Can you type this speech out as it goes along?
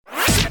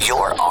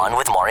You're on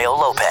with Mario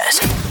Lopez.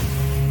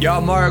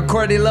 Yo, Mario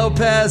Courtney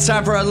Lopez.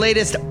 Time for our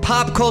latest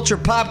pop culture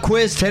pop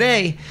quiz.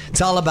 Today,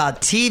 it's all about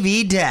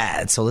TV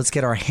dads. So let's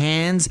get our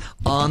hands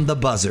on the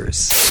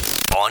buzzers.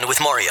 On with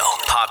Mario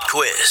Pop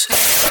Quiz.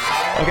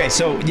 Okay,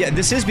 so yeah,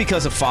 this is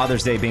because of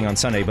Father's Day being on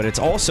Sunday, but it's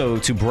also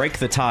to break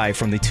the tie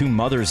from the 2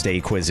 Mother's Day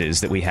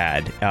quizzes that we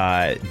had.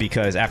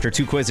 Because after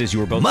 2 quizzes, you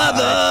were both Mother!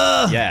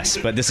 tied. Yes,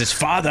 but this is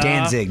Father.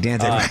 Danzig. They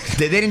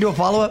didn't do a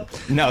follow-up?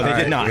 No, they All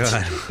did right, not.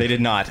 good. They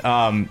did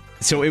not.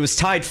 So it was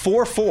tied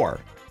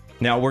 4-4.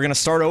 Now, we're going to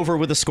start over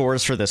with the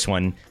scores for this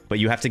one, but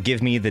you have to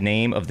give me the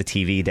name of the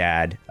TV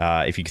dad.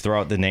 If you could throw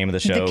out the name of the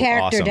show, the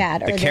character awesome.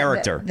 dad. The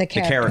character. The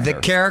character. The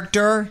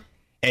character?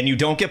 And you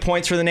don't get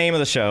points for the name of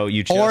the show.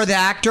 You just, Or the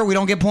actor? We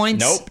don't get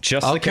points? Nope,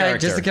 just the character.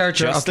 Just the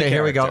character. Just the okay,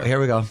 character. Here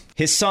we go.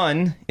 His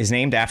son is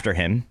named after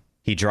him.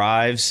 He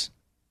drives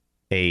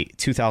a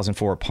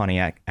 2004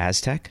 Pontiac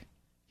Aztek.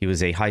 He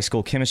was a high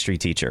school chemistry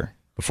teacher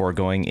before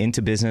going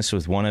into business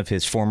with one of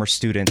his former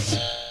students,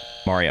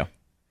 Mario.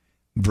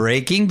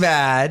 Breaking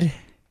Bad,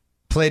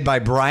 played by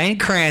Bryan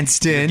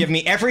Cranston. Give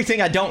me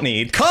everything I don't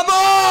need. Come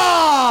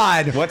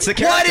on! What's the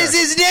character? What is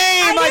his name?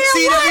 I I've didn't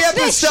seen every watch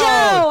this episode.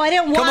 show. I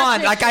didn't watch Come on,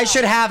 this like I show.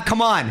 should have. Come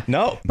on.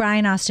 No.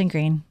 Brian Austin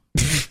Green.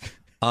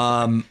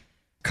 Come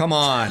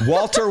on.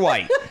 Walter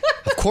White.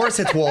 Of course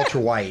it's Walter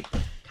White.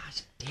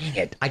 Gosh dang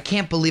it. I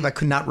can't believe I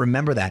could not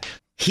remember that.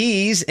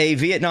 He's a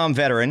Vietnam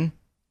veteran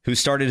who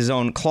started his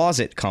own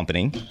closet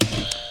company.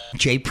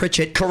 Jay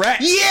Pritchett.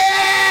 Correct.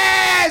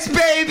 Yes,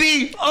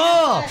 baby.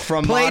 Oh,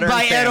 From played Modern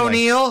by Ed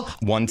Family. O'Neill.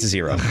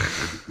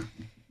 1-0.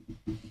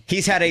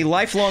 He's had a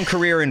lifelong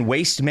career in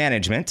waste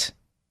management.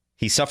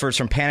 He suffers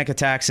from panic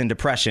attacks and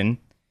depression.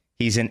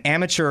 He's an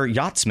amateur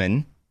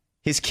yachtsman.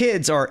 His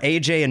kids are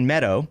AJ and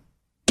Meadow.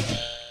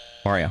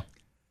 Mario.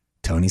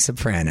 Tony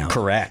Soprano.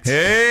 Correct.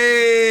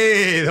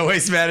 Hey, the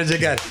waste manager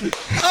guy.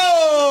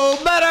 Oh,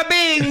 bada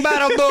bing,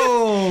 bada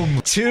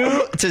boom.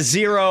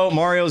 2-0.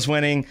 Mario's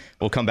winning.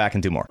 We'll come back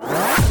and do more.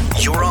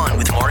 You're on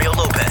with Mario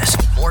Lopez.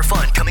 More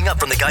fun coming up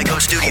from the Geico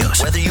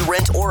Studios. Whether you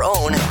rent or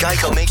own,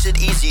 Geico makes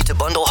it easy to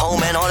bundle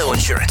home and auto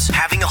insurance.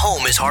 Having a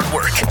home is hard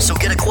work, so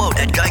get a quote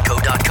at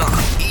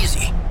geico.com.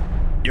 Easy.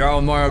 You're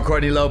on Mario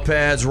Courtney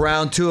Lopez.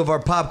 Round 2 of our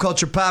pop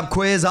culture pop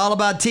quiz, all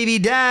about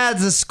TV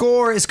dads. The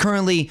score is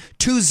currently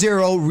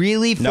 2-0.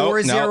 Really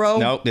 4-0?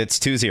 Nope, it's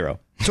 2-0.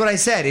 That's what I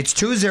said. It's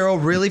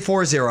 2-0, really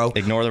 4-0.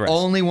 Ignore the rest.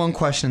 Only one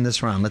question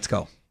this round. Let's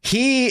go.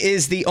 He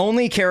is the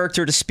only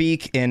character to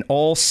speak in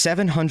all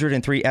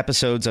 703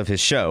 episodes of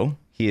his show.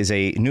 He is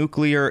a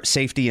nuclear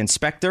safety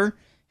inspector.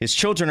 His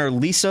children are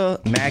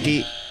Lisa,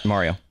 Maggie,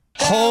 Mario.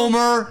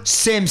 Homer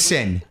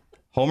Simpson.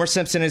 Homer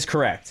Simpson is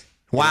correct.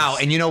 Wow.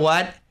 And you know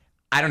what?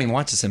 I don't even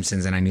watch The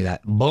Simpsons, and I knew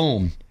that.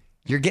 Boom.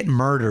 You're getting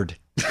murdered.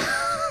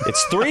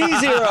 It's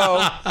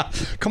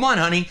 3-0. Come on,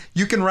 honey.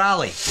 You can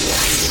rally.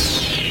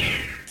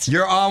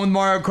 You're on with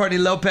Mario Courtney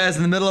Lopez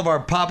in the middle of our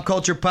pop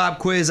culture pop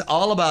quiz,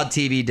 all about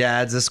TV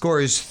dads. The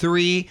score is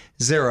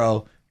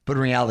 3-0, but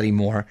in reality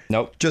more.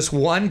 Nope. Just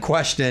one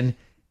question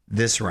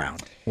this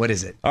round. What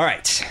is it? All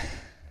right.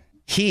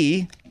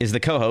 He is the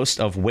co-host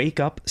of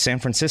Wake Up San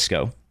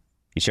Francisco.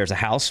 He shares a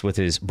house with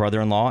his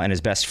brother-in-law and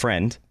his best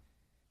friend.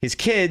 His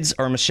kids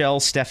are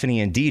Michelle,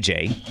 Stephanie, and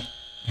DJ.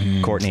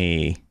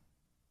 Courtney.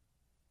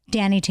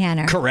 Danny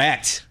Tanner.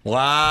 Correct.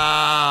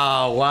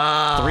 Wow.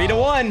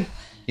 3-1.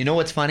 You know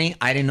what's funny?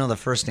 I didn't know the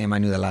first name. I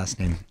knew the last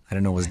name. I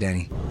didn't know it was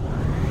Danny.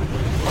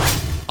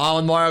 On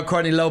with Mario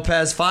Courtney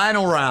Lopez.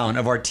 Final round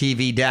of our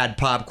TV Dad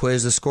Pop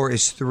Quiz. The score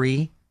is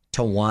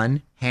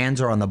 3-1.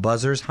 Hands are on the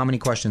buzzers. How many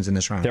questions in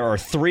this round? There are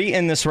 3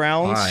 in this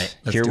round. All right,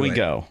 let's Here do we it.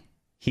 go.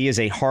 He is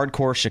a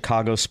hardcore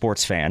Chicago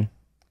sports fan.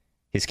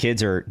 His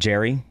kids are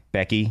Jerry,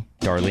 Becky,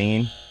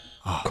 Darlene,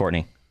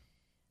 Courtney.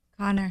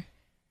 Connor.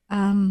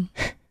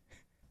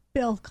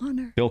 Bill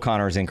Connor. Bill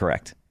Connor is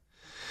incorrect.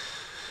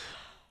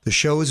 The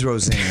show is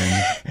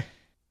Roseanne.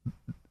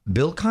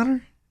 Bill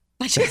Connor?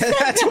 That's what she Is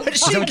that what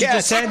you just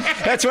guessed. said?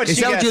 That's what Is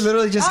she that what guessed. you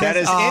literally just said? That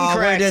is We're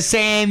incorrect. the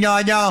same. No.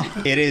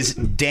 It is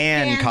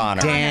Dan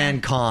Connor.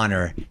 Dan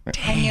Connor.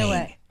 I knew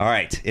it. All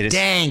right. It is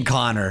Dan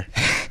Connor.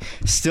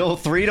 still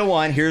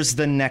 3-1. Here's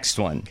the next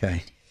one.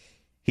 Okay.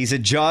 He's a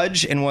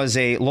judge and was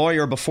a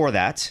lawyer before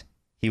that.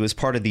 He was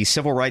part of the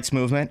civil rights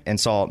movement and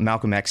saw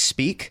Malcolm X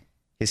speak.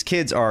 His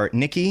kids are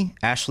Nikki,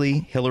 Ashley,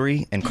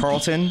 Hillary, and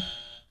Carlton.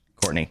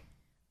 Courtney.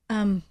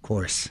 Of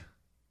course.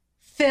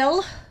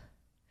 Phil.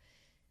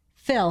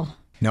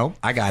 Nope,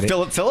 I got it.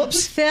 Philip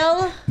Phillips?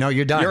 Phil. No,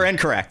 you're done. You're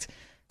incorrect.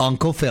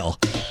 Uncle Phil.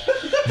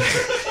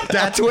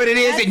 That's what it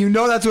is, and you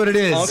know that's what it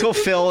is. Uncle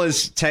Phil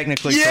is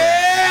technically correct.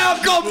 Yeah,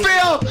 Uncle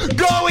Phil!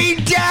 Going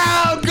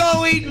down!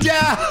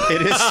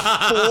 It is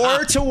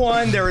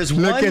 4-1. There is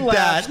Look one at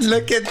left. that.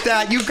 Look at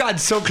that. You've gotten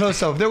so close.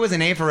 So if there was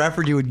an A for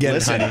effort, you would get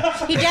Listen. it,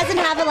 honey. He doesn't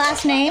have a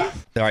last name.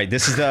 All right,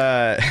 this is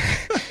the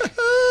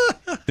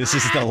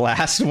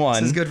last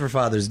one. This is good for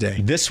Father's Day.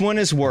 This one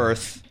is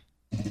worth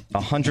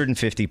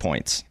 150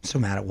 points. I'm so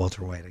mad at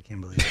Walter White. I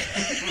can't believe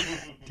it.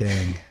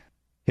 Dang.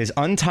 His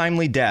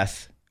untimely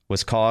death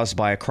was caused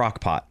by a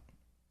crock pot.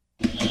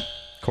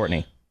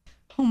 Courtney.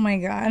 Oh my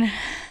God.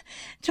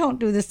 Don't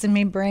do this to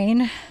me,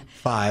 brain.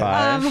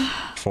 5,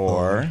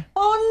 4,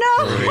 Oh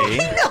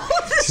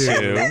no! 3,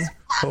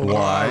 2,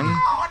 1.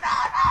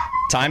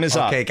 Time is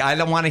up. Okay, I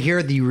don't want to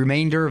hear the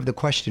remainder of the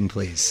question,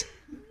 please.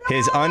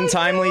 His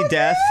untimely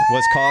death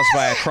was caused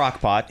by a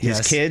crockpot. His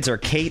Yes. kids are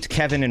Kate,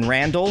 Kevin, and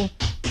Randall.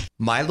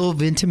 Milo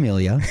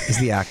Ventimiglia is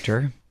the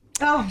actor.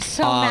 Oh, I'm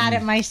so mad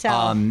at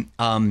myself.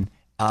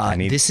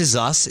 need- This Is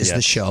Us is the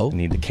Yes, show. I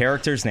need the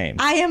character's name.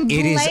 I am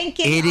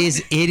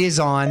blanking. It is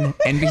on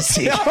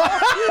NBC.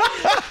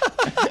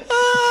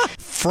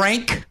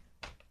 Frank.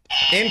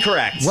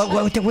 Incorrect.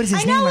 What is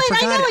his I know name?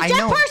 it. I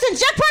know it. Jack Parsons.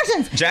 Jack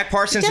Parsons. Jack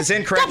Parsons is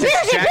incorrect. Jack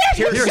It's Jack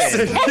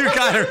Pearson. Pearson. You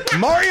got her.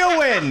 Mario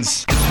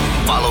wins.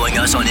 Following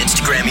us on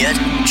Instagram yet?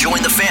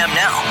 Join the fam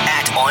now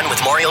at On With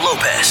Mario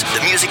Lopez.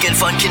 The music and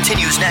fun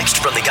continues next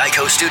from the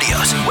Geico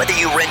Studios. Whether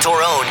you rent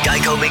or own,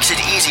 Geico makes it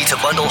easy to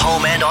bundle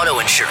home and auto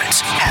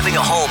insurance. Having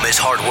a home is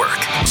hard work,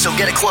 so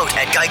get a quote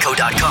at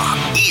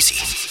geico.com.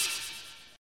 Easy.